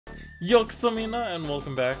Yoxamina, and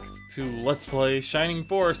welcome back to Let's Play Shining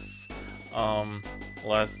Force.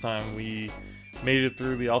 Last time we made it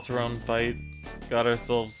through the Alterone fight, got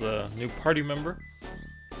ourselves a new party member,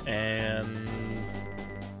 and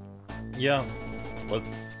yeah,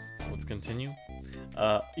 let's continue.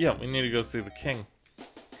 Yeah, we need to go see the king.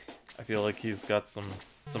 I feel like he's got some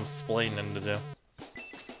splaining to do.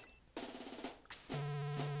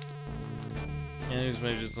 Enemies,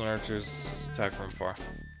 mages, and archers attack from far.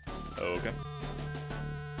 Okay.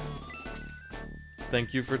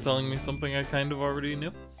 Thank you for telling me something I kind of already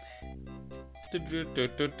knew. I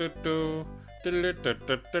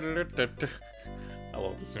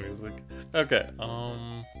love this music. Okay,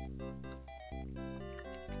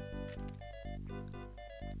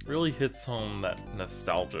 really hits home that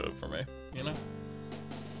nostalgia for me, you know?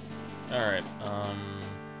 Alright,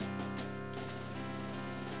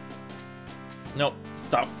 nope,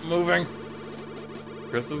 stop moving!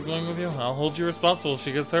 Chris is going with you? I'll hold you responsible if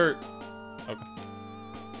she gets hurt. Okay.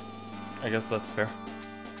 I guess that's fair.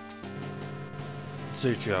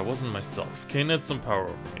 Seichi, I wasn't myself. Kane had some power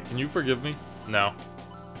over me. Can you forgive me? No.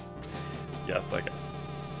 Yes, I guess.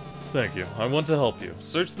 Thank you. I want to help you.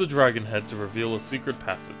 Search the dragon head to reveal a secret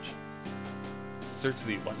passage. Search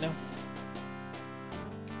the what now?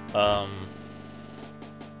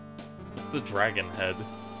 What's the dragon head?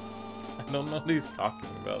 I don't know what he's talking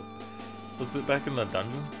about. Was it back in the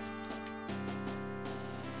dungeon?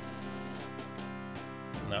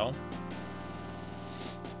 No.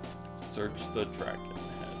 Search the dragon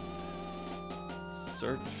head.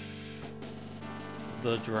 Search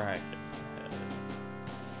the dragon head.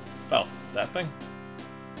 Oh, that thing?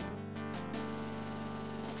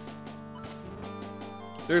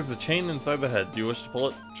 There's a chain inside the head. Do you wish to pull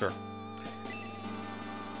it? Sure.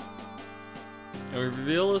 And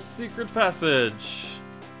reveal a secret passage.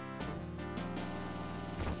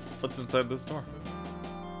 What's inside this door?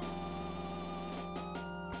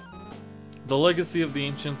 The legacy of the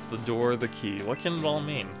ancients, the door, the key. What can it all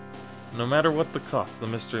mean? No matter what the cost, the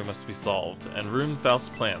mystery must be solved, and Runefaust's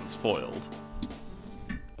plans foiled.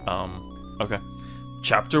 Okay.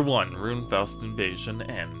 Chapter 1, Runefaust Invasion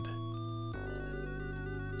End.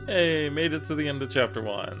 Hey, made it to the end of Chapter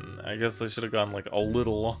 1. I guess I should have gone, like, a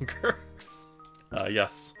little longer.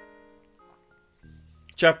 Yes.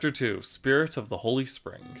 Chapter 2, Spirit of the Holy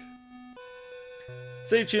Spring.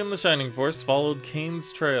 Seichi and the Shining Force followed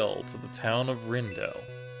Kane's trail to the town of Rindo.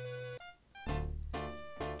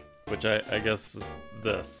 Which I guess is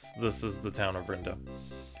this. This is the town of Rindo.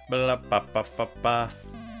 Ba-da-da-ba-ba-ba-ba.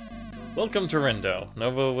 Welcome to Rindo.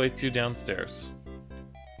 Nova awaits you downstairs.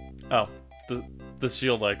 Oh, the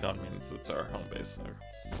shield icon means it's our home base.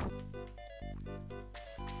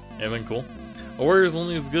 Anything cool? A warrior's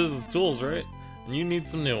only as good as his tools, right? And you need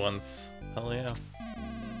some new ones. Hell yeah.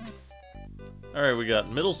 Alright, we got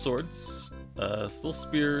middle swords, still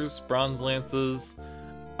spears, bronze lances.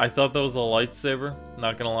 I thought that was a lightsaber,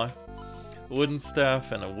 not gonna lie. A wooden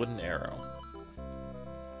staff and a wooden arrow.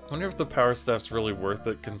 I wonder if the power staff's really worth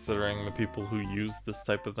it, considering the people who use this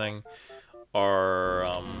type of thing are,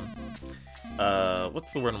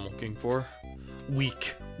 what's the word I'm looking for?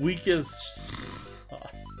 Weak. Weak as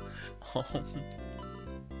sauce.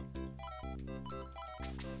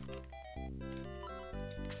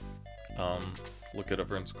 Look at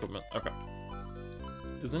everyone's equipment. Okay.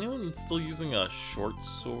 Is anyone still using a short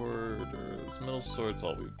sword, or is middle sword's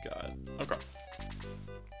all we've got? Okay.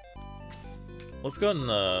 Let's go ahead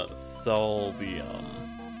and sell the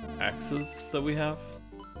axes that we have.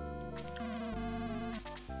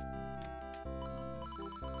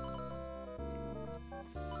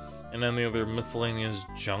 And then the other miscellaneous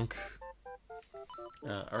junk.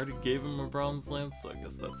 I already gave him a bronze lance, so I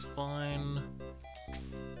guess that's fine.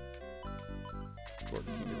 Can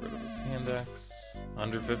get rid of his hand axe.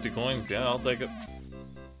 150 coins, yeah, I'll take it.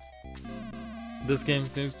 This game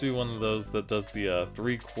seems to be one of those that does the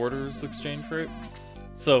 3/4 exchange rate.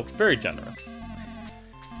 So, very generous.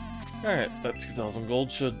 Alright, that 2,000 gold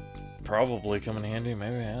should probably come in handy,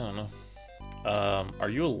 maybe, I don't know. Are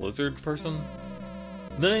you a lizard person?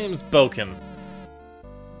 The name's Boken.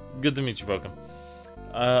 Good to meet you, Boken.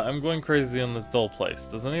 I'm going crazy in this dull place.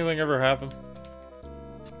 Does anything ever happen?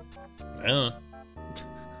 I don't know.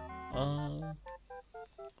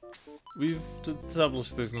 We've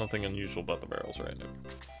established there's nothing unusual about the barrels right now.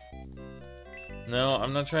 No,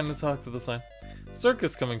 I'm not trying to talk to the sign.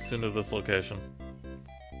 Circus coming soon to this location.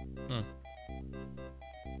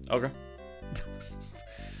 Okay.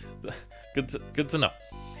 Good to know.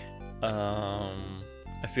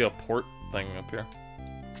 I see a port thing up here.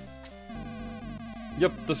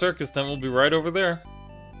 Yep, the circus tent will be right over there.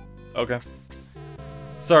 Okay.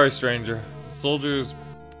 Sorry, stranger. Soldiers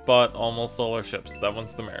bought almost all our ships. That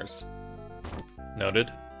one's the mayor's.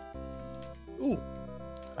 Noted. Ooh,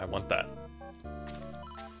 I want that.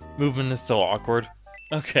 Movement is so awkward.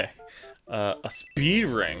 Okay. A speed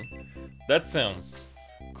ring? That sounds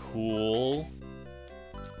cool.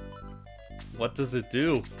 What does it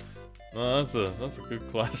do? Well, that's a good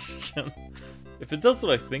question. If it does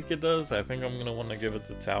what I think it does, I think I'm gonna want to give it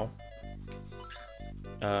to Tao.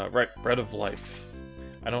 Right, Bread of Life.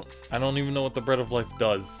 I don't even know what the Bread of Life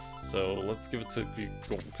does, so let's give it to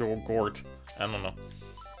Gort. I don't know.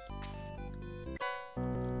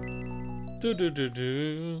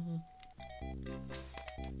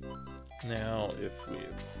 Now, if we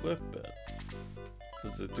equip it,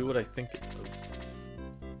 does it do what I think it does?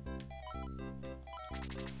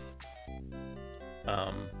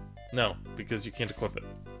 No, because you can't equip it.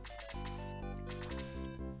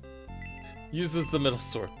 Uses the middle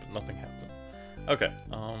sword, but nothing happened. Okay,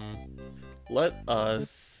 let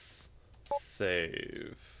us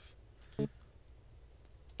save.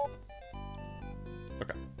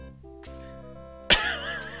 Okay.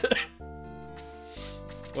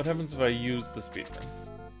 What happens if I use the speed ring?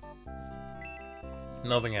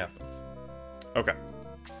 Nothing happens. Okay.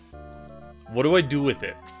 What do I do with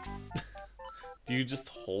it? Do you just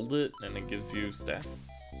hold it and it gives you stats?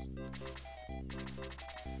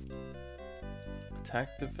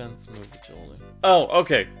 Attack, defense, move, agility. Oh,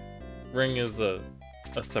 okay. Ring is a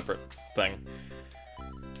separate thing.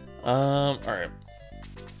 Alright.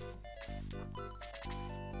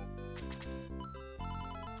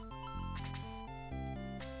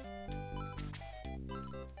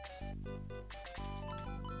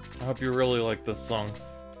 I hope you really like this song.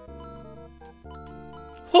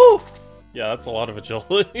 Whew! Yeah, that's a lot of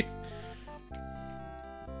agility.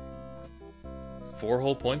 4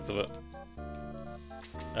 whole points of it.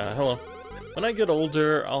 Hello. When I get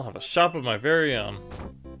older, I'll have a shop of my very own.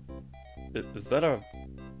 Is that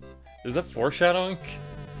foreshadowing?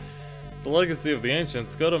 The legacy of the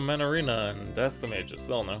ancients. Go to Manarina and ask the mages.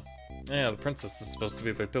 They'll know. Yeah, the princess is supposed to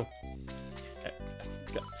be there too.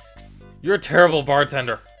 You're a terrible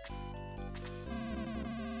bartender.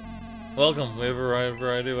 Welcome, we have a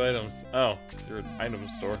variety of items. Oh, you're an item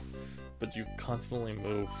store. But you constantly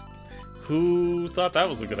move. Who thought that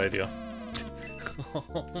was a good idea?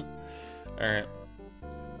 Alright.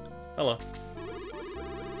 Hello.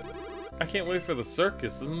 I can't wait for the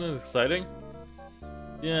circus, isn't it exciting?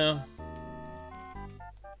 Yeah.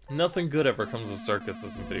 Nothing good ever comes of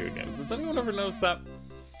circuses in video games. Has anyone ever noticed that?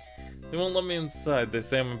 They won't let me inside, they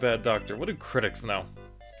say I'm a bad doctor. What do critics know?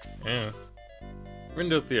 Yeah.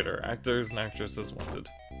 Rindo Theater. Actors and actresses wanted.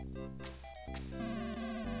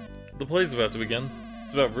 The play's about to begin.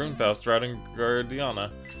 It's about Runefaust riding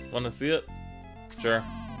Guardiana. Wanna see it? Sure.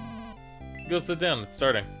 Go sit down, it's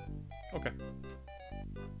starting. Okay.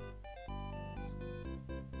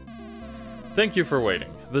 Thank you for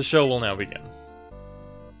waiting. The show will now begin.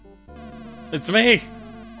 It's me!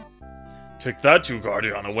 Take that, you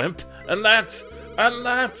Guardiana wimp! And that! And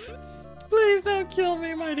that! Please don't kill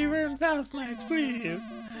me, mighty Runefaust Knight, please!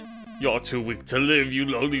 You're too weak to live, you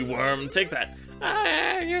lowly worm! Take that!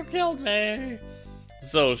 Ah, you killed me!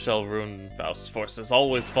 So shall Runefaust's forces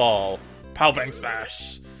always fall. Pow bang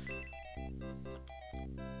smash!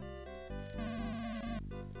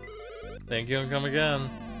 Thank you and come again.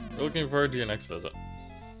 Looking forward to your next visit.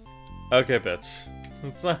 Okay, bitch.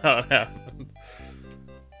 That's not how it happened.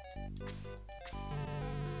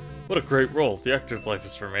 What a great role. The actor's life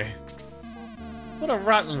is for me. What a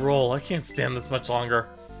rotten role. I can't stand this much longer.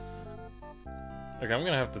 Okay, I'm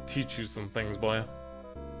gonna have to teach you some things, boy.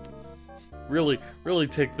 Really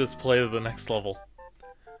take this play to the next level.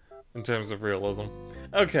 In terms of realism.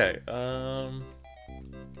 Okay,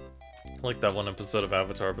 like that one episode of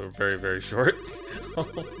Avatar, but very, very short.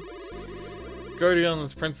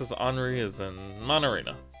 Guardiana's Princess Henri is in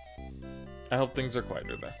Manarina. I hope things are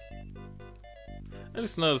quieter there. I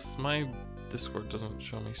just noticed my Discord doesn't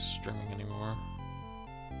show me streaming anymore.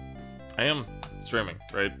 I am streaming,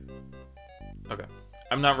 right? Okay.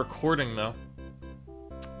 I'm not recording, though.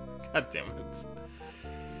 God damn it.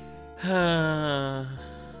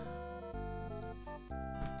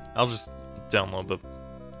 I'll just download the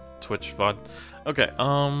Twitch VOD. Okay,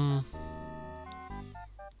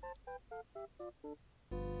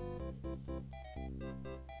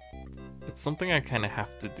 it's something I kind of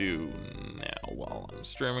have to do now while I'm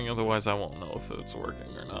streaming, otherwise I won't know if it's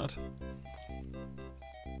working or not.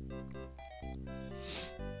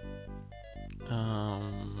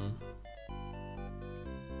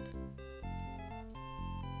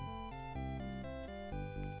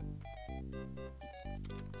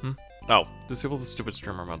 Oh, disable the stupid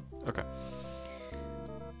streamer mode. Okay.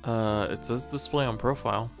 It says display on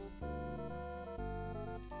profile.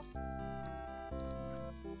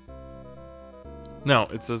 No,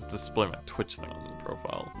 it says display my Twitch thing on the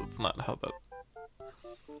profile. That's not how that...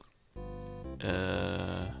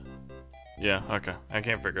 Yeah, okay. I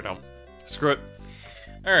can't figure it out. Screw it.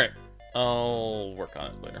 Alright. I'll work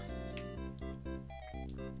on it later.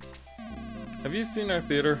 Have you seen our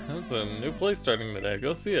theater? It's a new play starting today.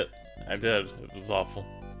 Go see it. I did. It was awful.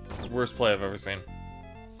 It's the worst play I've ever seen.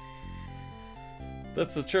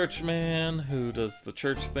 That's a church man who does the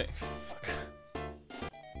church thing. Fuck.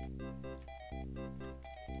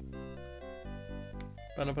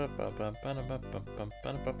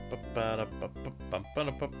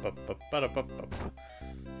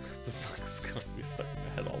 This song's gonna be stuck in my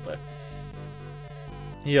head all day.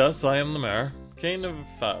 Yes, I am the mayor. Kane of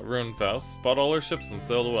Runefaust bought all our ships and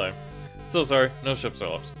sailed away. So sorry, no ships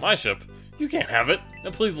are left. My ship? You can't have it!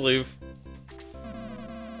 Now please leave.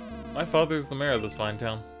 My father's the mayor of this fine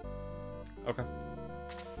town. Okay.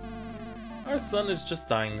 Our son is just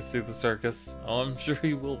dying to see the circus. Oh, I'm sure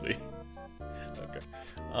he will be. Okay.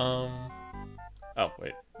 Oh,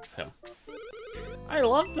 wait. It's him. I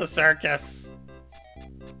love the circus!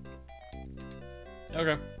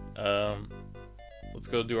 Okay. Let's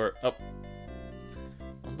go do our... Oh. I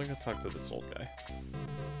don't think I talked to this old guy.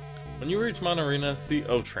 When you reach Mount Arena, see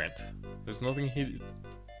Otrant. There's nothing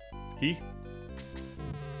He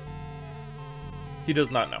does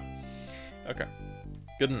not know. Okay.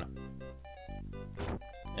 Good enough.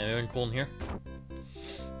 Anything cool in here?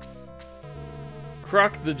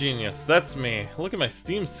 Croc the Genius. That's me. Look at my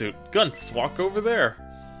steam suit. Gunts, walk over there.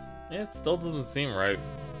 Yeah, it still doesn't seem right.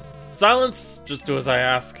 Silence! Just do as I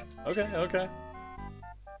ask. Okay, okay.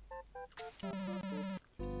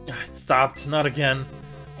 It stopped. Not again.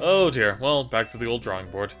 Oh dear. Well, back to the old drawing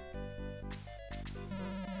board.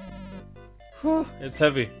 Whew, it's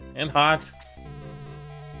heavy. And hot.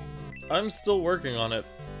 I'm still working on it.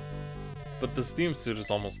 But the steam suit is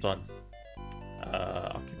almost done.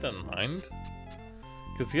 I'll keep that in mind.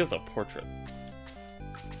 Because he has a portrait.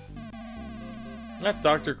 Not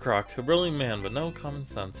Dr. Croc, a brilliant man, but no common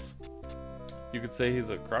sense. You could say he's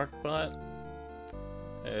a crockbot?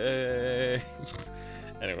 Hey.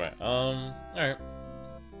 Anyway, alright.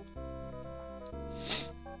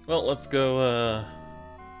 Well, let's go,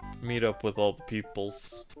 meet up with all the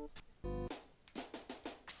peoples.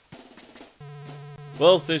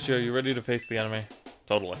 Well, Seicho, you ready to face the enemy?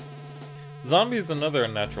 Totally. Zombies and other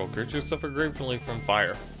unnatural creatures suffer gratefully from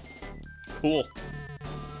fire. Cool.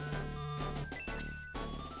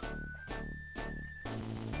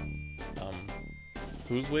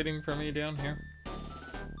 Who's waiting for me down here?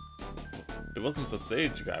 It wasn't the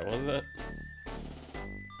sage guy, was it?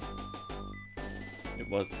 It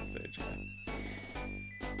was the sage guy.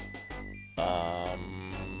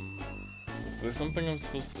 Is there something I'm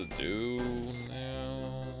supposed to do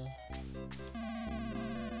now?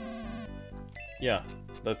 Yeah,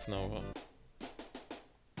 that's Nova.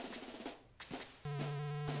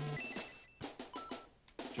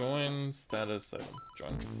 Join status item.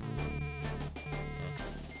 Join.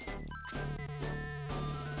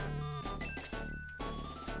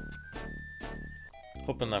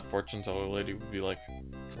 Hoping that fortune teller lady would be like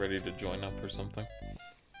ready to join up or something.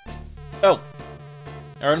 Oh!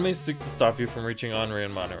 Our enemies seek to stop you from reaching Henri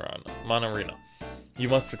and Monarena. You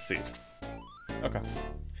must succeed. Okay.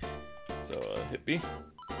 So, hit B.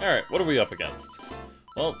 Alright, what are we up against?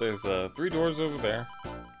 Well, there's 3 doors over there.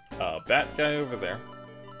 A bat guy over there.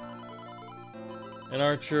 An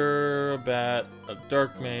archer, a bat, a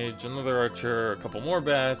dark mage, another archer, a couple more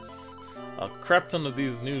bats, a crap ton of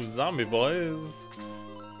these new zombie boys.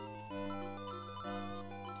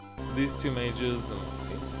 These 2 mages, and it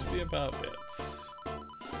seems to be about it.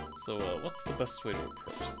 So, what's the best way to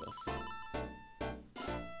approach this?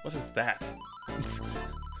 What is that?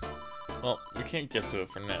 Well, we can't get to it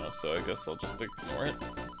for now, so I guess I'll just ignore it.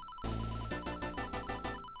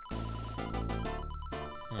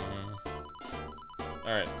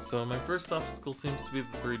 Alright, so my first obstacle seems to be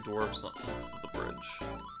the 3 dwarves next to the bridge.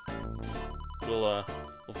 We'll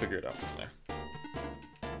figure it out from there.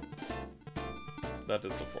 That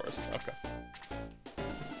is a forest, okay.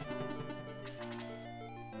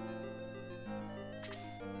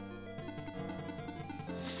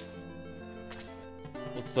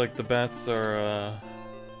 Looks like the bats are,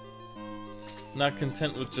 not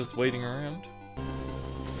content with just waiting around.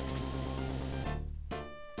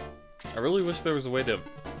 I really wish there was a way to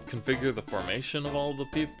configure the formation of all the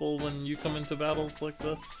people when you come into battles like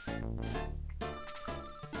this.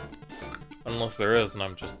 Unless there is and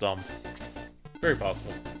I'm just dumb. Very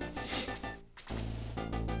possible.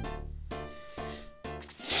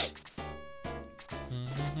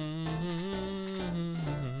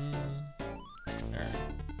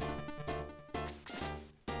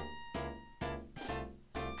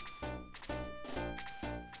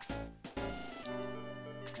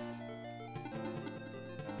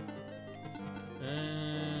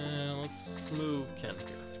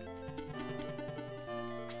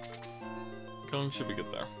 Cone should be good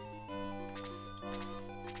there.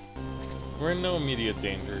 We're in no immediate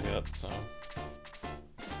danger yet, so...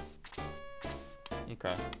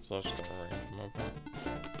 Okay, so that's just a range movement.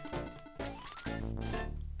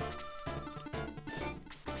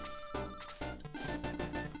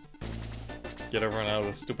 Get everyone out of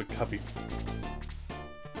the stupid cubby.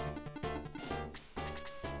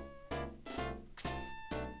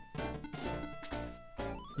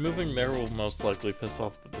 Moving there will most likely piss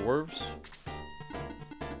off the dwarves.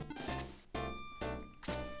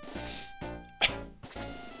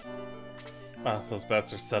 Ah, those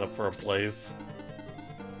bats are set up for a blaze.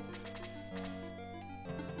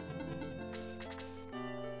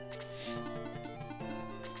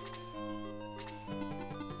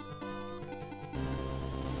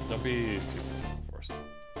 Don't be too forced.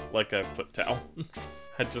 Like I put Tao.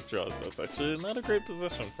 I just realized that's actually not a great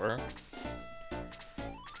position for her.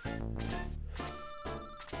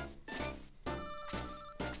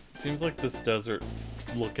 Seems like this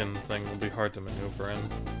desert-looking thing will be hard to maneuver in.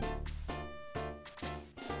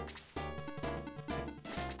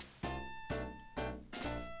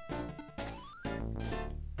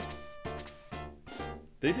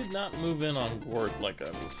 They did not move in on Gord like I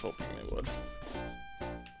was hoping they would.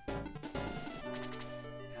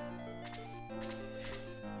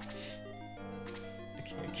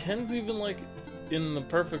 Ken's even, like, in the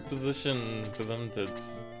perfect position for them to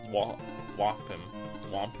womp him?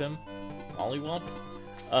 Mollywomp?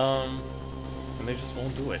 And they just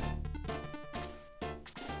won't do it.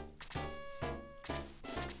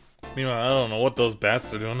 Meanwhile, I don't know what those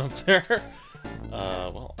bats are doing up there.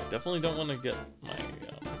 Well, I definitely don't want to get my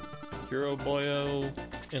Hero Boyo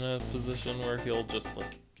in a position where he'll just,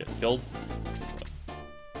 like, get killed.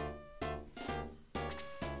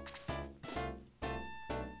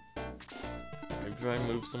 Maybe if I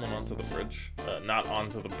move someone onto the bridge. Not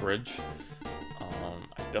onto the bridge.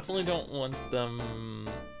 I definitely don't want them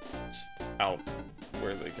just out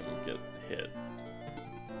where they can get hit.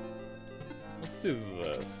 Let's do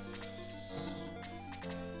this.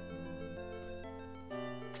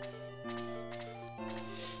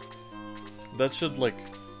 That should, like,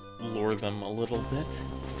 lure them a little bit.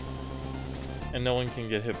 And no one can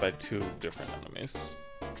get hit by two different enemies.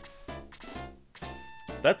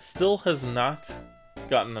 That still has not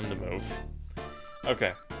gotten them to move.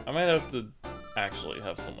 Okay, I might have to actually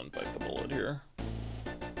have someone bite the bullet here.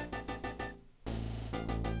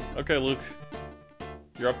 Okay, Luke.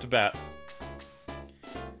 You're up to bat.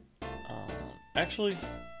 Actually,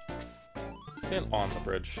 stand on the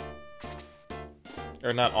bridge.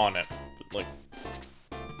 Or not on it, but like,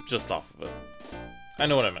 just off of it. I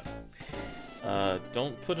know what I meant.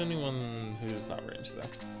 Don't put anyone who's not ranged there.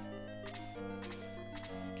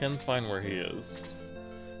 Ken's fine where he is.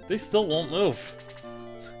 They still won't move.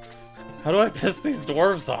 How do I piss these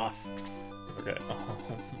dwarves off? Okay.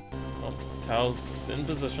 Well, Tao's in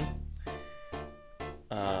position.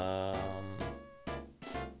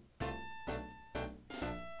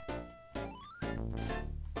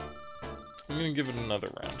 I'm gonna give it another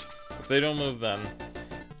round. If they don't move, then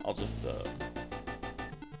I'll just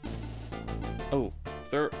oh,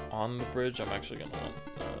 if they're on the bridge, I'm actually gonna want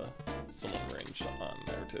someone ranged on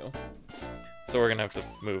there too. So we're gonna have to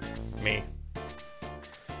move me.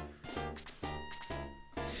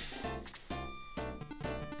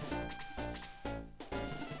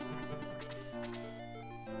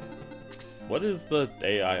 What is the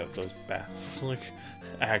AI of those bats? Like,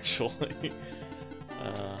 actually.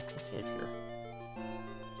 Let's move here.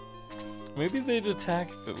 Maybe they'd attack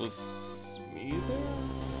if it was me there?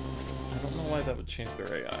 I don't know why that would change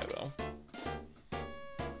their AI, though.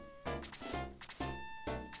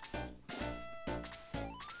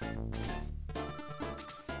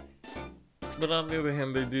 But on the other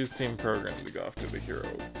hand, they do seem programmed to go after the hero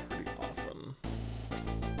pretty often.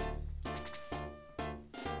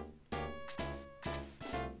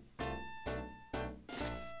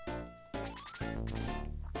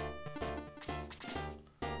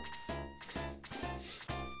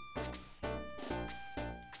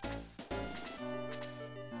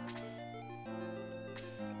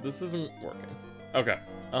 This isn't working. Okay.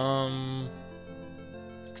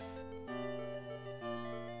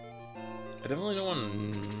 I definitely don't want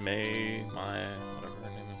May, whatever her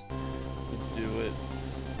name is, to do it.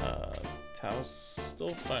 Tao's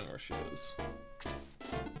still fine where she is.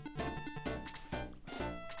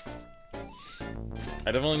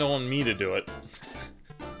 I definitely don't want me to do it.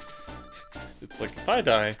 It's like, if I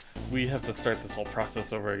die, we have to start this whole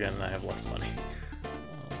process over again and I have less money.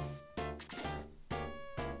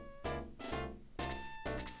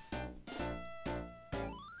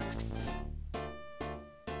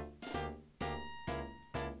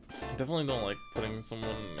 definitely don't like putting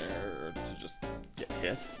someone there to just get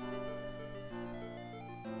hit.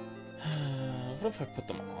 What if I put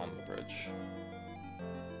them on the bridge?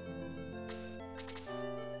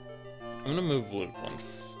 I'm gonna move Luke one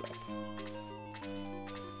step.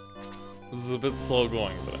 This is a bit slow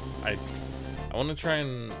going, but I want to try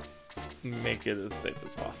and make it as safe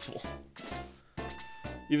as possible.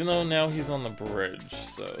 Even though now he's on the bridge,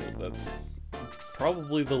 so that's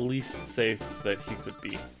probably the least safe that he could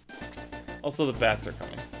be. Also, the bats are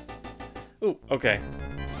coming. Ooh, okay.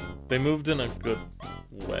 They moved in a good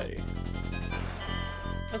way.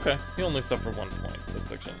 Okay, he only suffered 1 point.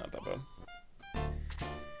 That's actually not that bad.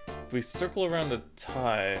 If we circle around a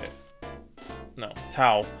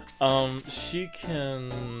Tau, she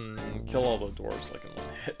can kill all the dwarves like in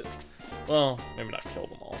one hit. Well, maybe not kill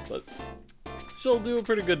them all, but she'll do a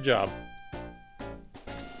pretty good job.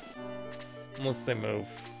 Unless they move,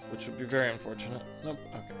 which would be very unfortunate. Nope,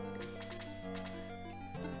 okay.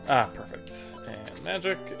 Ah, perfect. And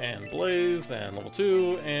magic, and blaze, and level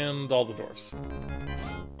 2, and all the dwarves.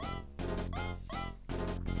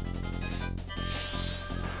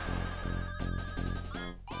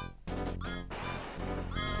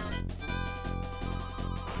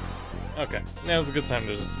 Okay, now's a good time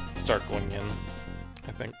to just start going in,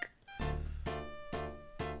 I think.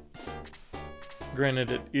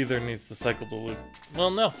 Granted, it either needs to cycle to Luke.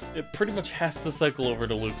 Well, no, it pretty much has to cycle over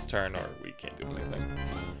to Luke's turn, or we can't do anything.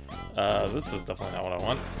 This is definitely not what I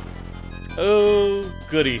want. Oh,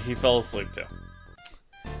 goody, he fell asleep too.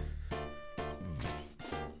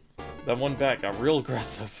 That one bat got real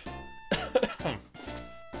aggressive.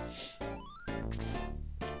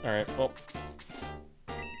 Alright, well,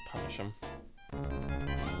 punish him.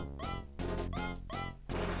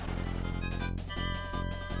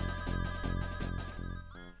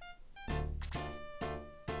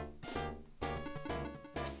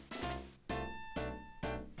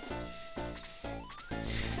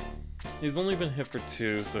 He's only been hit for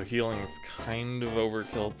 2, so healing is kind of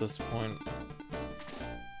overkill at this point.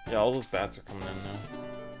 Yeah, all those bats are coming in now.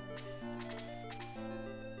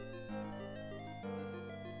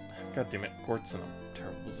 God damn it, Gort's in a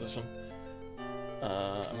terrible position.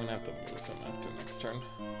 I'm gonna have to move him after next turn.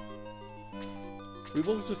 We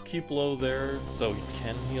will just keep low there so he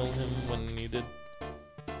can heal him when needed.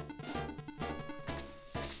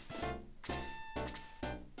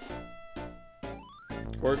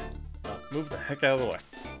 Gort, move the heck out of the way.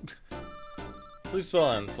 Sleep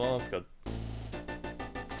spell ends, well that's good.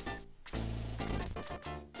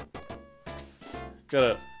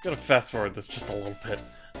 Gotta fast forward this just a little bit.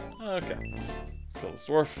 Okay. Let's kill this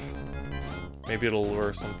dwarf. Maybe it'll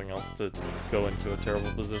lure something else to go into a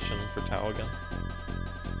terrible position for Tau again.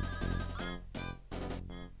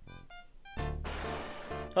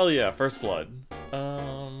 Hell yeah, first blood.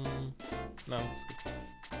 No, it's good.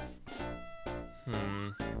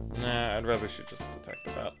 Nah, I'd rather she just attack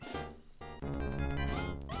the bat.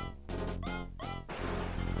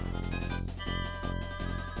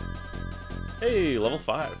 Hey, level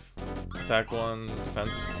 5. Attack 1,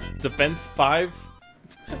 defense 5?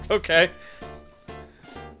 Okay.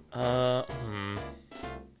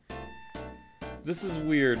 This is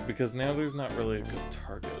weird because now there's not really a good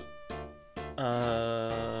target.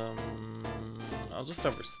 I'll just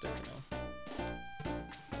have her stay now.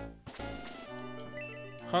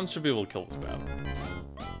 Hans should be able to kill this bat.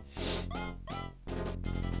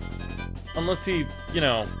 Unless he, you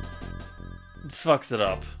know, fucks it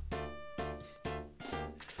up.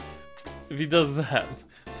 If he does that,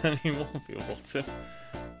 then he won't be able to.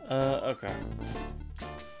 Okay.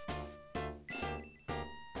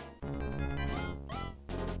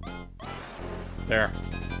 There.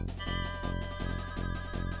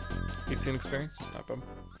 18 experience, not bad.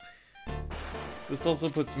 This also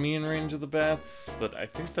puts me in range of the bats, but I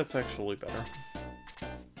think that's actually better.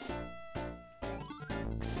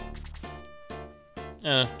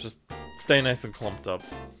 Just stay nice and clumped up.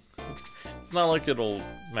 It's not like it'll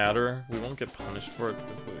matter. We won't get punished for it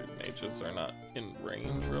because the mages are not in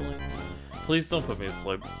range, really. Please don't put me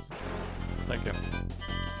asleep. Thank you.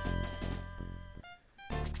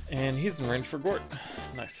 And he's in range for Gort.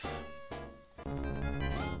 Nice.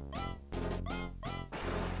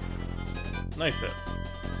 Nice hit.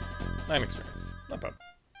 9 experience. Not bad.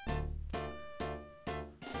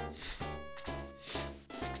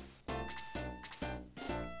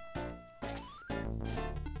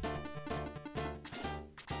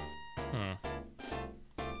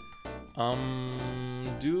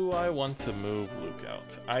 Do I want to move Luke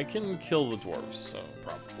out? I can kill the dwarves, so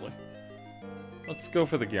probably. Let's go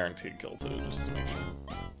for the guaranteed kill too, just to make sure.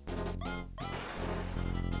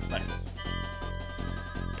 Nice.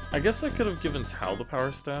 I guess I could have given Tao the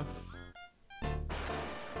power staff.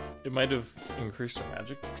 It might have increased her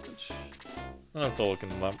magic damage. I don't have to look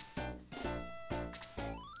into that.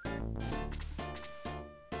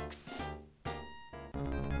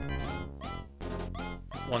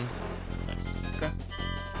 One. Nice. Okay.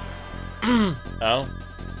 Oh,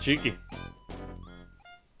 cheeky.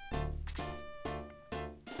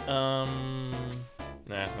 Nah,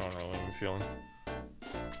 no one really needs healing.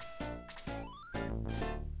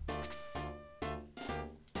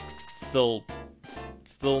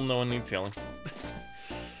 Still no one needs healing.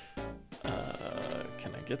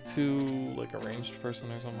 Can I get to, like, a ranged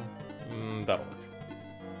person or something? That'll work.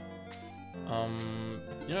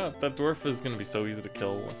 Yeah, that dwarf is gonna be so easy to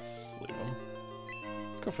kill. Let's leave him.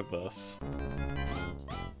 Let's go for this.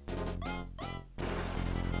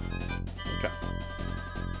 Okay.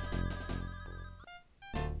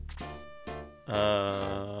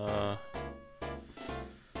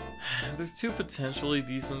 There's two potentially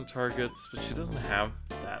decent targets, but she doesn't have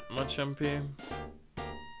that much MP.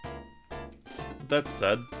 That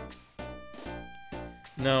said,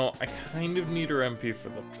 no, I kind of need her MP for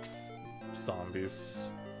the zombies.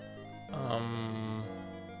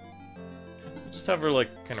 Just have her, like,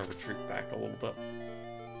 kind of retreat back a little bit.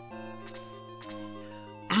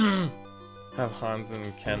 Have Hans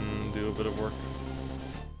and Ken do a bit of work.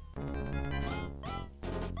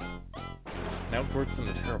 Now Gort's in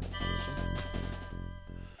a terrible position.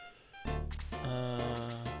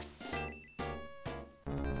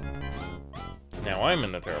 Now I'm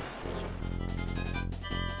in a terrible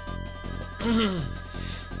position.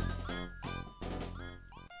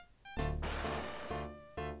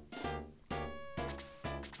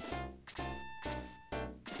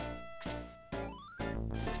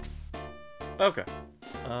 Okay.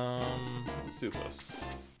 Let's do this.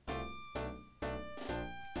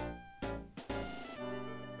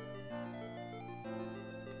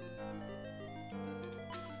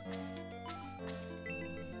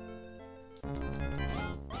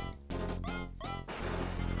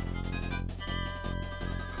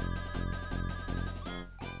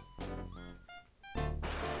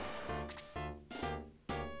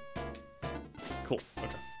 Cool.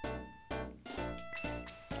 Okay.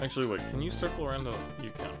 Actually, wait, can you circle around the...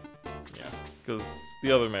 You can. Yeah, because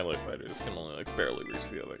the other melee fighters can only, like, barely reach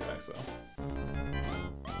the other guy, so...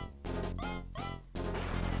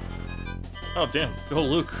 Oh, damn. Go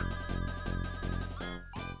Luke.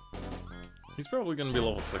 He's probably gonna be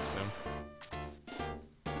level 6 soon.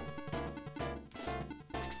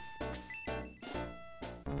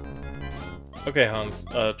 Okay, Hans.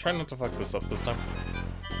 Try not to fuck this up this time.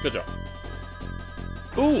 Good job.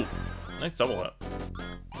 Ooh! Nice double hit.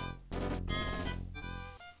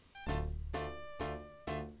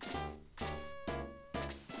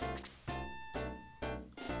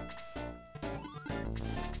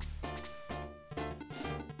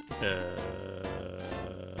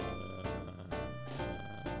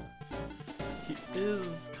 He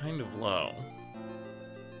is kind of low.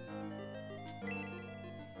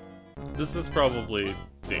 This is probably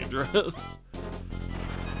dangerous.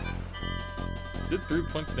 Did 3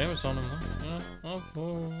 points of damage on him though. Yeah, well, it's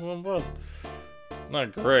not bad.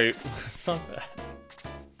 Not great. It's not bad.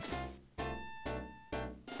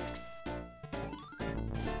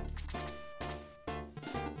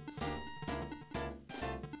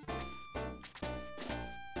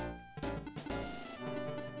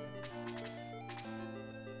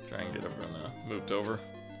 Try and get everyone moved over.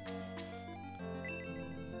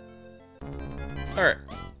 Alright.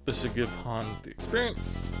 This should give Hans the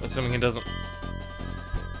experience, assuming he doesn't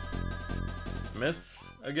miss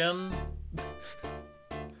again.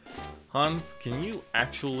 Hans, can you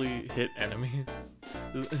actually hit enemies?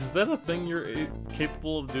 Is that a thing you're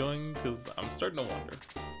capable of doing? Because I'm starting to wonder.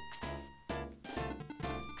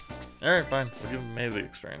 Alright, fine. We'll give him melee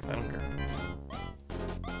experience. I don't care.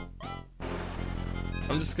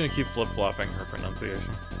 I'm just gonna keep flip-flopping her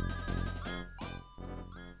pronunciation.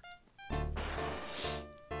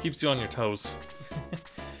 Keeps you on your toes.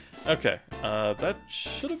 Okay, that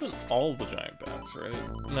should have been all the giant bats, right?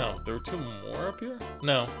 No, there were 2 more up here?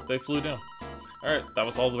 No, they flew down. Alright, that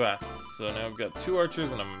was all the bats. So now I've got 2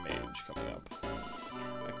 archers and a mage coming up.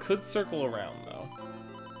 I could circle around, though.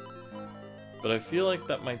 But I feel like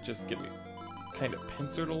that might just get me kind of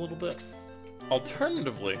pincered a little bit.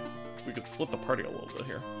 Alternatively, we could split the party a little bit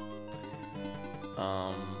here.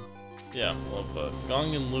 Yeah, we'll have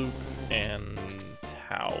Gong and Luke and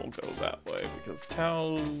Tao go that way, because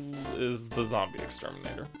Tao is the zombie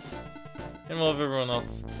exterminator. And we'll have everyone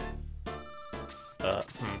else...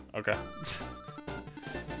 okay.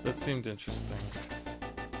 That seemed interesting.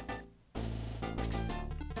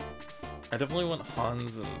 I definitely want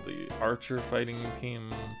Hans and the archer fighting team.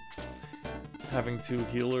 Having 2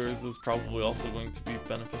 healers is probably also going to be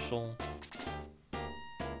beneficial.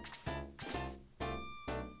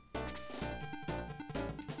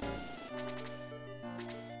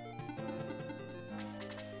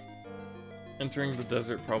 Entering the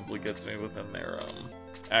desert probably gets me within their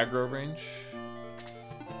aggro range.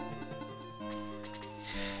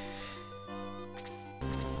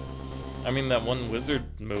 I mean, that one wizard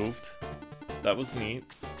moved. That was neat.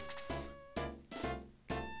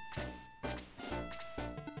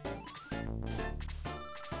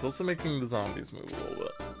 It's also making the zombies move a little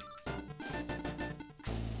bit.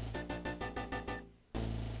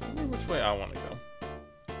 I wonder which way I want to go.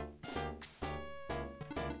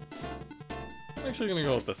 I'm actually gonna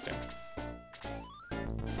go with this team.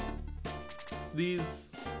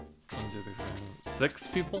 These 1, 2, 3, 4, 6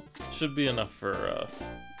 people should be enough for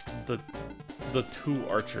the 2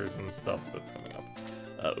 archers and stuff that's coming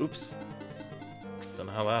up. Oops. Don't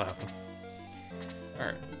know how that happened.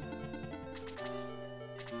 Alright.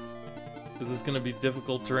 Is this gonna be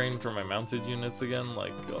difficult terrain for my mounted units again,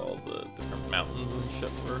 like all the different mountains and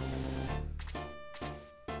shit were?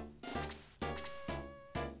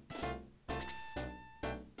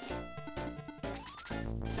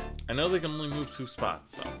 I know they can only move 2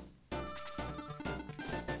 spots, so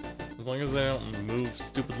as long as they don't move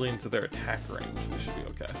stupidly into their attack range, we should be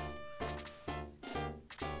okay.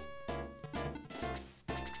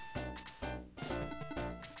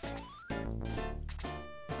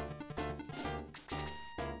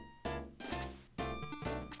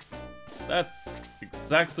 That's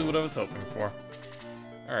exactly what I was hoping for.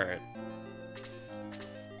 Alright.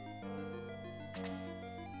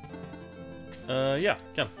 Yeah,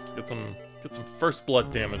 Ken. Get some first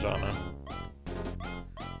blood damage on him.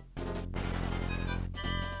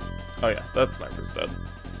 Oh yeah, that sniper's dead.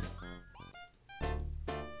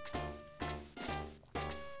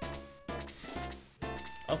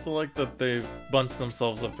 I also like that they've bunched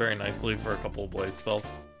themselves up very nicely for a couple of blaze spells.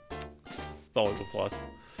 It's always a plus.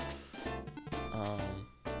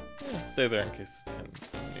 Yeah, stay there in case Ken's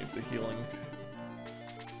gonna need the healing.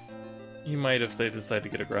 He might if they decide to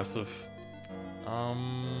get aggressive.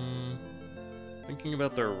 Thinking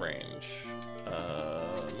about their range.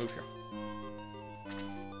 Move here.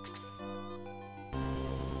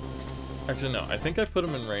 Actually, no. I think I put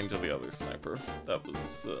him in range of the other sniper. That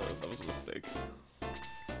was a mistake.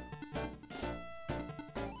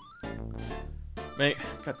 Mate,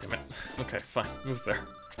 god damn it. Okay, fine. Move there.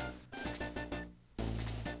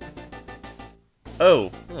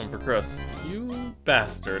 Oh, come on for Chris. You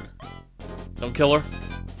bastard. Don't kill her.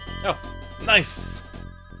 Oh, nice!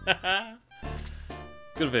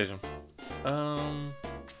 Good evasion. Well,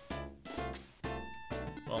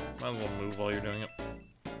 might as well move while you're doing it.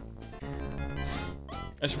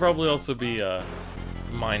 I should probably also be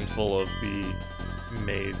mindful of the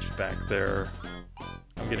mage back there.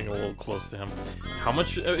 I'm getting a little close to him. How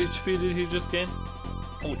much HP did he just gain?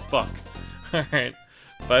 Holy fuck. Alright.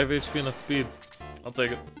 5 HP and a speed. I'll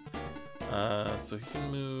take it. So he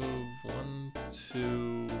can move 1,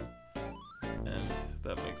 2, and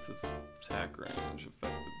that makes his attack range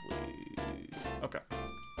effectively. Okay.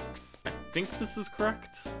 I think this is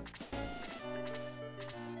correct.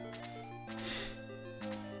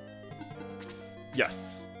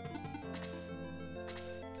 Yes.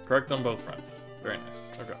 Correct on both fronts. Very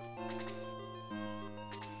nice. Okay.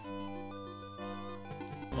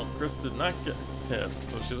 Well, Chris did not get hit,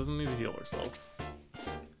 so she doesn't need to heal herself.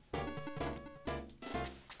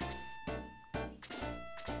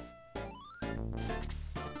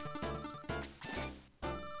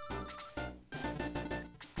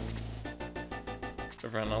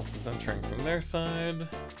 Everyone else is entering from their side.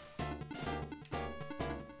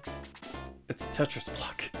 It's a Tetris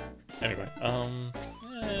block. Anyway,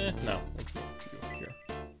 no. Let's move you here.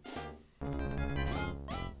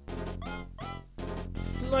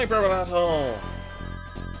 Sniper battle!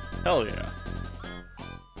 Hell yeah.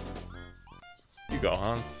 You go,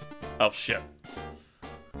 Hans. Oh, shit.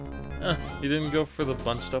 You didn't go for the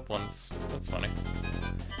bunched up ones. That's funny.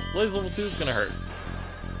 Blaze level 2 is gonna hurt.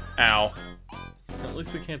 Ow. At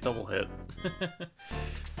least they can't double hit.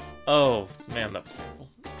 Oh, man, that was painful.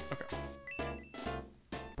 Okay.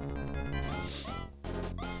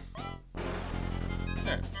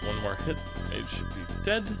 Alright, one more hit. Mage should be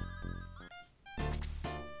dead.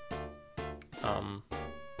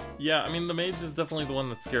 Yeah, I mean, the mage is definitely the one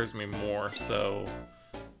that scares me more, so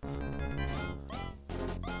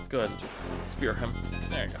let's go ahead and just spear him.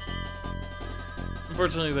 There you go.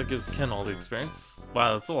 Unfortunately, that gives Ken all the experience.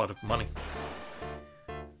 Wow, that's a lot of money.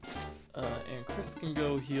 And Chris can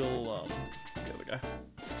go heal, the other guy.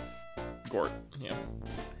 Gort, yeah.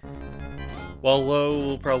 While Lo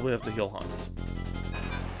will probably have to heal Hans.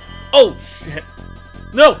 Oh, shit!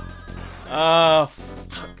 No!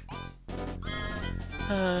 Fuck.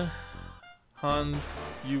 Hans,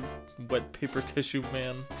 you wet paper tissue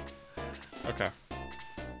man. Okay.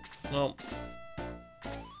 Well,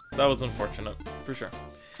 that was unfortunate, for sure.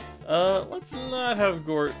 Let's not have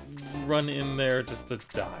Gort run in there just to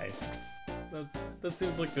die. That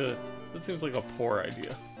seems like a poor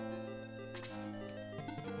idea.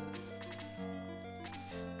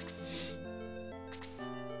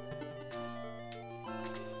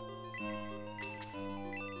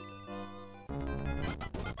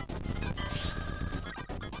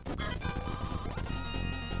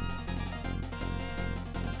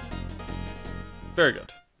 Very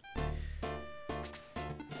good.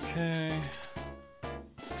 Okay.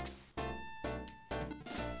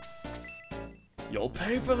 You'll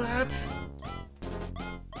pay for that?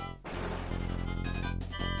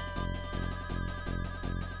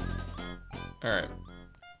 Alright.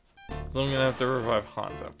 So I'm gonna have to revive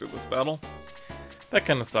Hans after this battle. That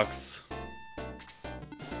kinda sucks.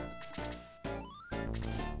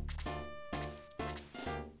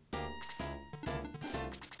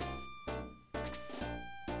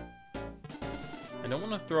 I don't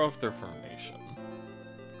want to throw off their formation.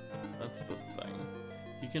 That's the thing.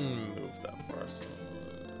 You can move that far, so...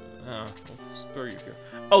 let's throw you here.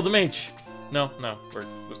 Oh, the mage! No, we're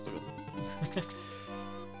still good.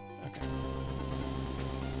 Okay.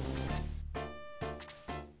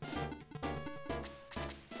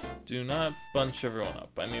 Do not bunch everyone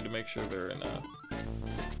up. I need to make sure they're in a...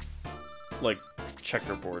 like,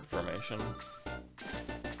 checkerboard formation.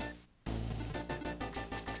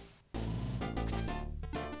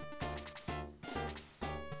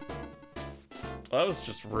 Well, that was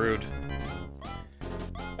just rude.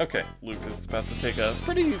 Okay, Luke is about to take a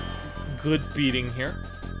pretty good beating here.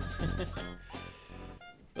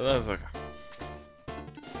 But that was okay.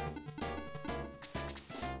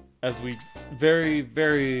 As we very,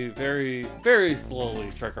 very, very, very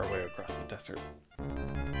slowly trek our way across the desert.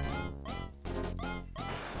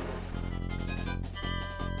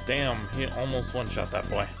 Damn, he almost one-shot that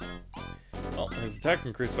boy. Well, his attack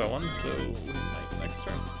increased by 1, so we might next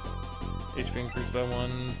turn. HP increased by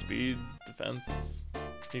 1, speed, defense.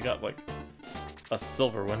 He got like a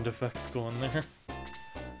silver wind effect going there.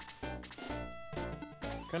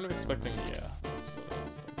 Kind of expecting, yeah, that's what I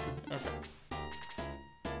was thinking. Okay.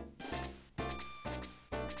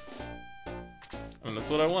 I mean, that's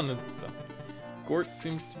what I wanted, so. Gort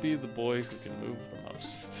seems to be the boy who can move the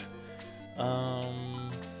most.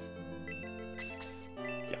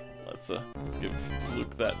 Yeah, let's give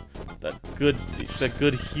Luke that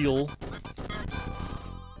good heal.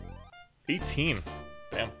 18.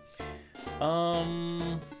 Damn.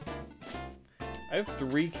 I have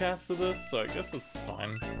 3 casts of this, so I guess it's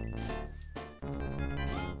fine.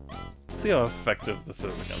 Let's see how effective this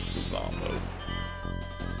is against the Zombo.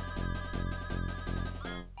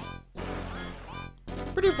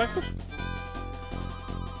 Pretty effective.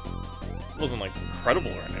 Wasn't like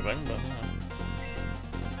incredible or anything, but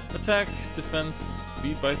yeah. Attack, defense,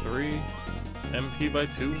 speed by 3, MP by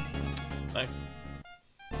 2. Nice.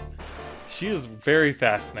 She is very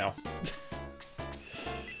fast now.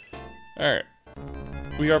 Alright.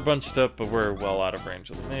 We are bunched up, but we're well out of range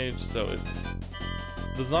of the mage, so it's...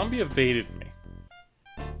 The zombie evaded me.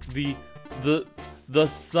 The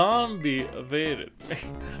zombie evaded me.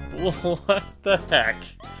 What the heck?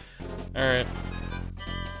 Alright.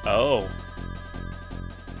 Oh.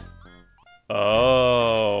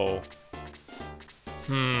 Oh.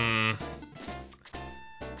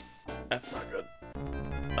 That's not good.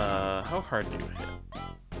 How hard do you hit?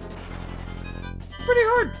 Pretty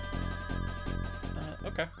hard!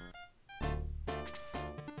 Okay.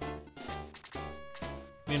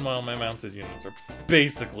 Meanwhile, my mounted units are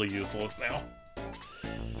basically useless now.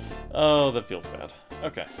 Oh, that feels bad.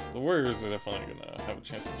 Okay, the warriors are definitely gonna have a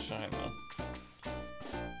chance to shine, though.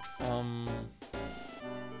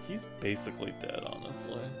 He's basically dead,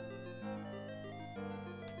 honestly.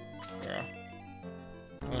 Yeah.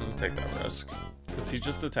 I'm gonna take that risk. Because he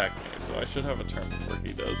just attacked me, so I should have a turn before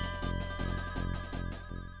he does.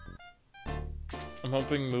 I'm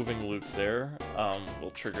hoping moving Luke there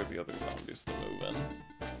will trigger the other zombies to move in.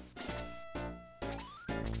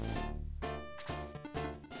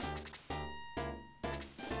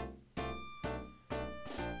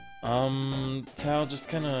 Tao, just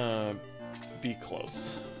kinda be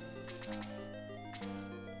close.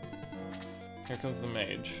 Here comes the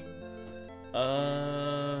mage.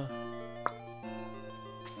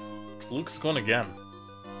 Luke's going again.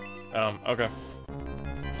 Okay.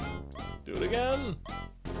 Do it again!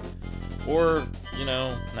 Or, you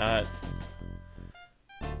know, not.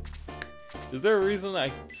 Is there a reason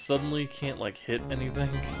I suddenly can't, like, hit anything?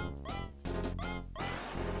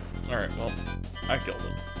 Alright, well, I killed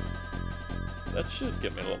him. That should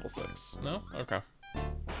get me level 6. No? Okay.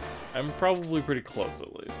 I'm probably pretty close,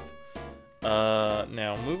 at least.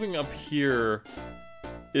 Now, moving up here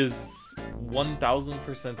is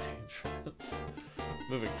 1000% dangerous.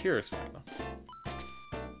 Moving here is fine, though.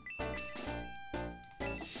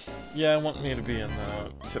 Yeah, I want me to be in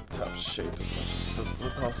tip-top shape as much as physically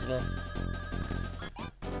possible.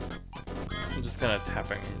 I'm just kind of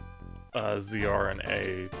tapping ZR and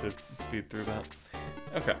A to speed through that.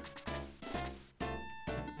 Okay.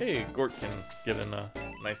 Hey, Gort can get in a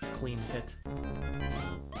nice clean hit.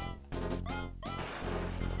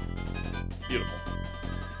 Beautiful.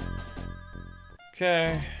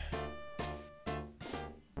 Okay.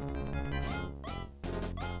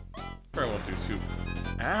 Probably won't do too.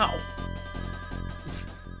 Ow!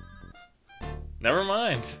 Never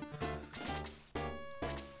mind.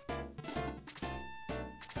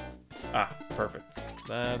 Ah, perfect.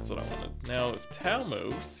 That's what I wanted. Now, if Tao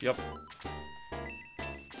moves, yep.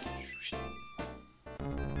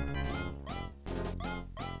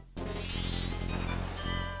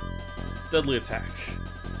 Deadly attack.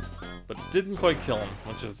 But didn't quite kill him,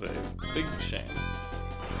 which is a big shame.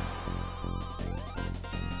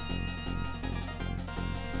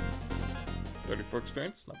 For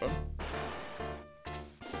experience, not bad.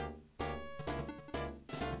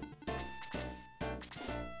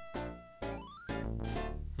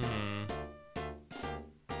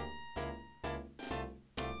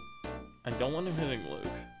 I don't want him hitting Luke.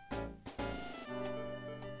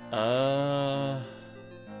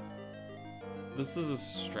 This is a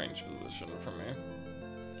strange position for me.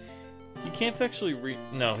 He can't actually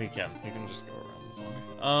no, he can. He can just go around this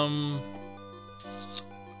one.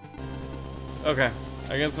 Okay,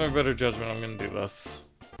 against my better judgment, I'm gonna do this.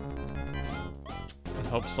 And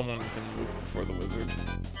hope someone can move before the wizard.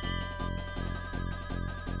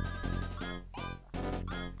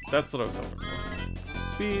 That's what I was hoping for.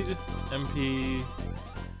 Speed, MP...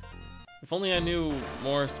 If only I knew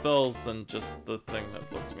more spells than just the thing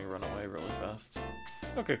that lets me run away really fast.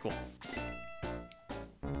 Okay, cool.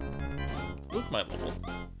 Luke might level.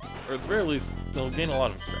 Or at the very least, they'll gain a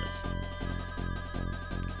lot of experience.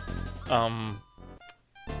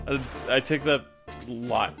 I take that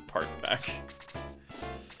lot part back.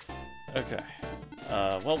 Okay.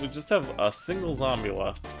 Well, we just have a single zombie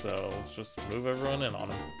left, so let's just move everyone in on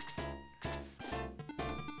him.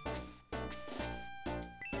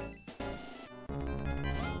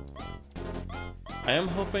 I am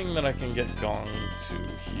hoping that I can get Gong to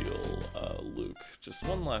heal Luke just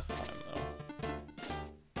one last time,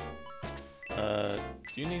 though.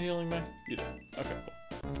 Do you need healing, May? You do. Okay, cool.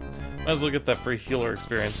 Might as well get that free healer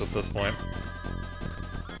experience at this point.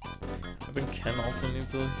 I think Ken also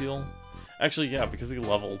needs a heal. Actually, yeah, because he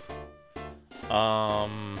leveled.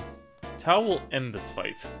 Tao will end this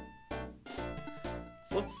fight.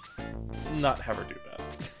 So let's not have her do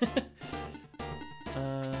that.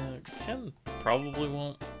 Ken probably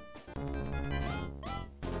won't.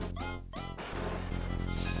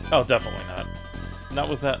 Oh, definitely not. Not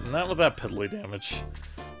with that piddly damage.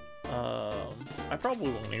 I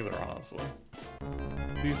probably won't either, honestly.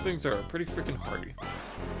 These things are pretty freaking hardy.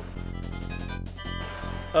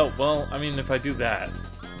 Oh, well, I mean, if I do that.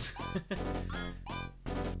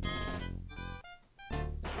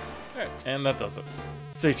 Alright, and that does it.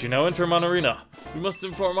 Seichi, now enter Monarena. We must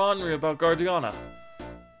inform Anri about Guardiana.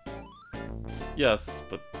 Yes,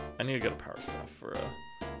 but I need to get a power staff for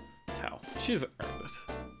Tao. She's earned it.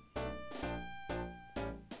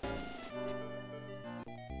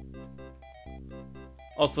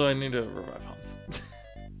 Also, I need to revive Hans.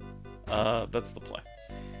 That's the play.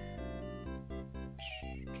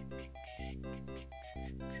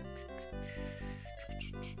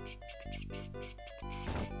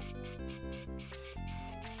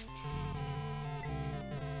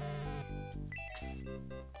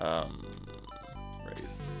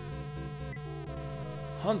 Raise.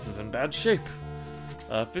 Hans is in bad shape.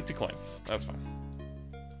 50 coins. That's fine.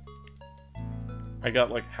 I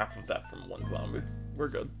got like half of that from one zombie. We're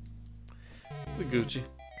good. We Gucci.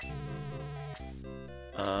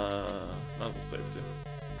 Might as well save too.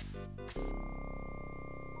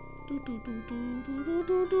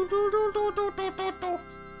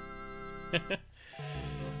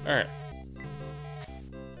 Alright.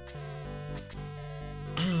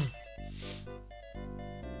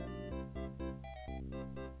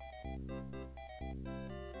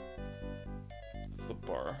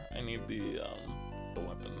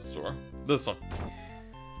 This one.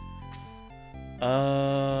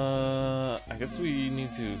 I guess we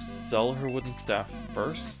need to sell her wooden staff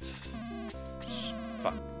first.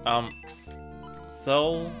 Fuck.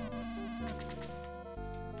 Sell.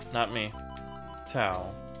 Not me.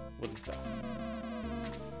 Tao. Wooden staff.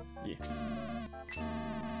 Yeah.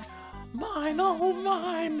 Mine, oh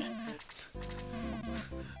mine!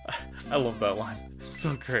 I love that line. It's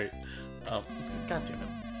so great. God damn it.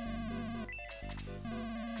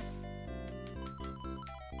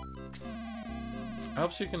 I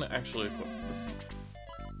hope she can actually equip this.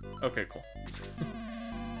 Okay, cool.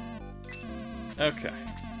 Okay.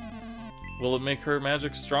 Will it make her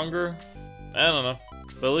magic stronger? I don't know.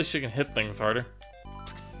 But at least she can hit things harder.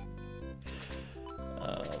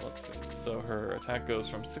 Let's see. So her attack goes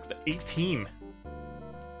from 6 to 18.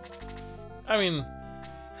 I mean,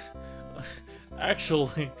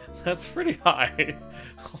 actually, that's pretty high.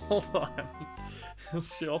 Hold on.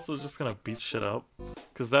 Is she also just gonna beat shit up?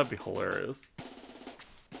 Because that'd be hilarious.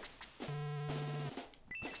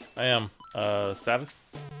 I am. Status?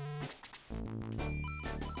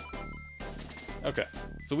 Okay,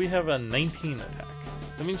 so we have a 19 attack.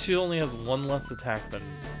 That means she only has one less attack than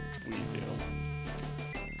we do.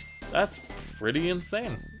 That's pretty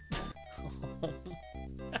insane.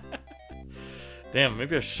 Damn,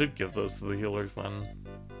 maybe I should give those to the healers then.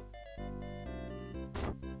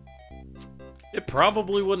 It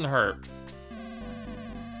probably wouldn't hurt.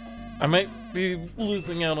 I might be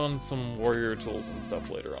losing out on some warrior tools and stuff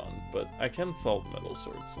later on, but I can sell the metal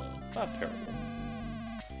sword, so it's not terrible.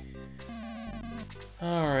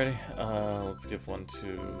 Alrighty, let's give one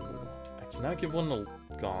to... I cannot give one to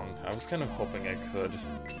Gong. I was kind of hoping I could.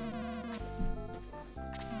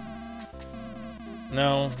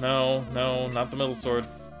 No, no, no, not the middle sword.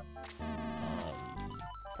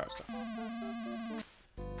 Power Staff.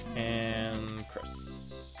 And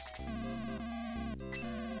Chris.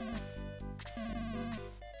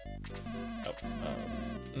 Oh,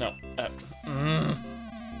 no.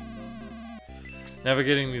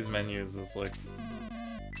 Navigating these menus is like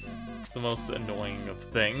the most annoying of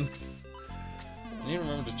things. I need to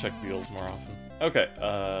remember to check wheels more often. Okay,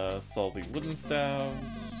 sell the wooden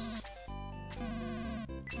staves.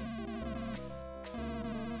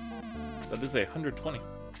 That is 120.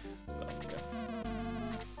 So,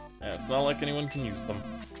 yeah, it's not like anyone can use them.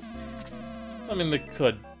 I mean, they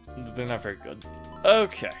could. They're not very good.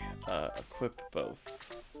 Okay, equip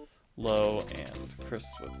both Lo and Chris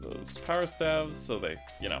with those power staves, so they,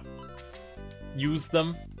 you know, use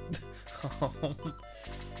them.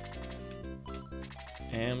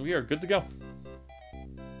 And we are good to go.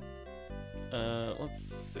 Let's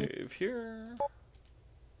save here,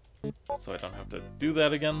 so I don't have to do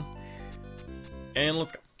that again. And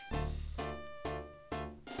let's go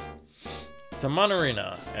to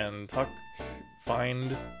Monarena and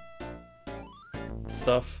find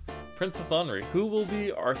stuff. Princess Henri, who will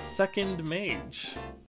be our second mage.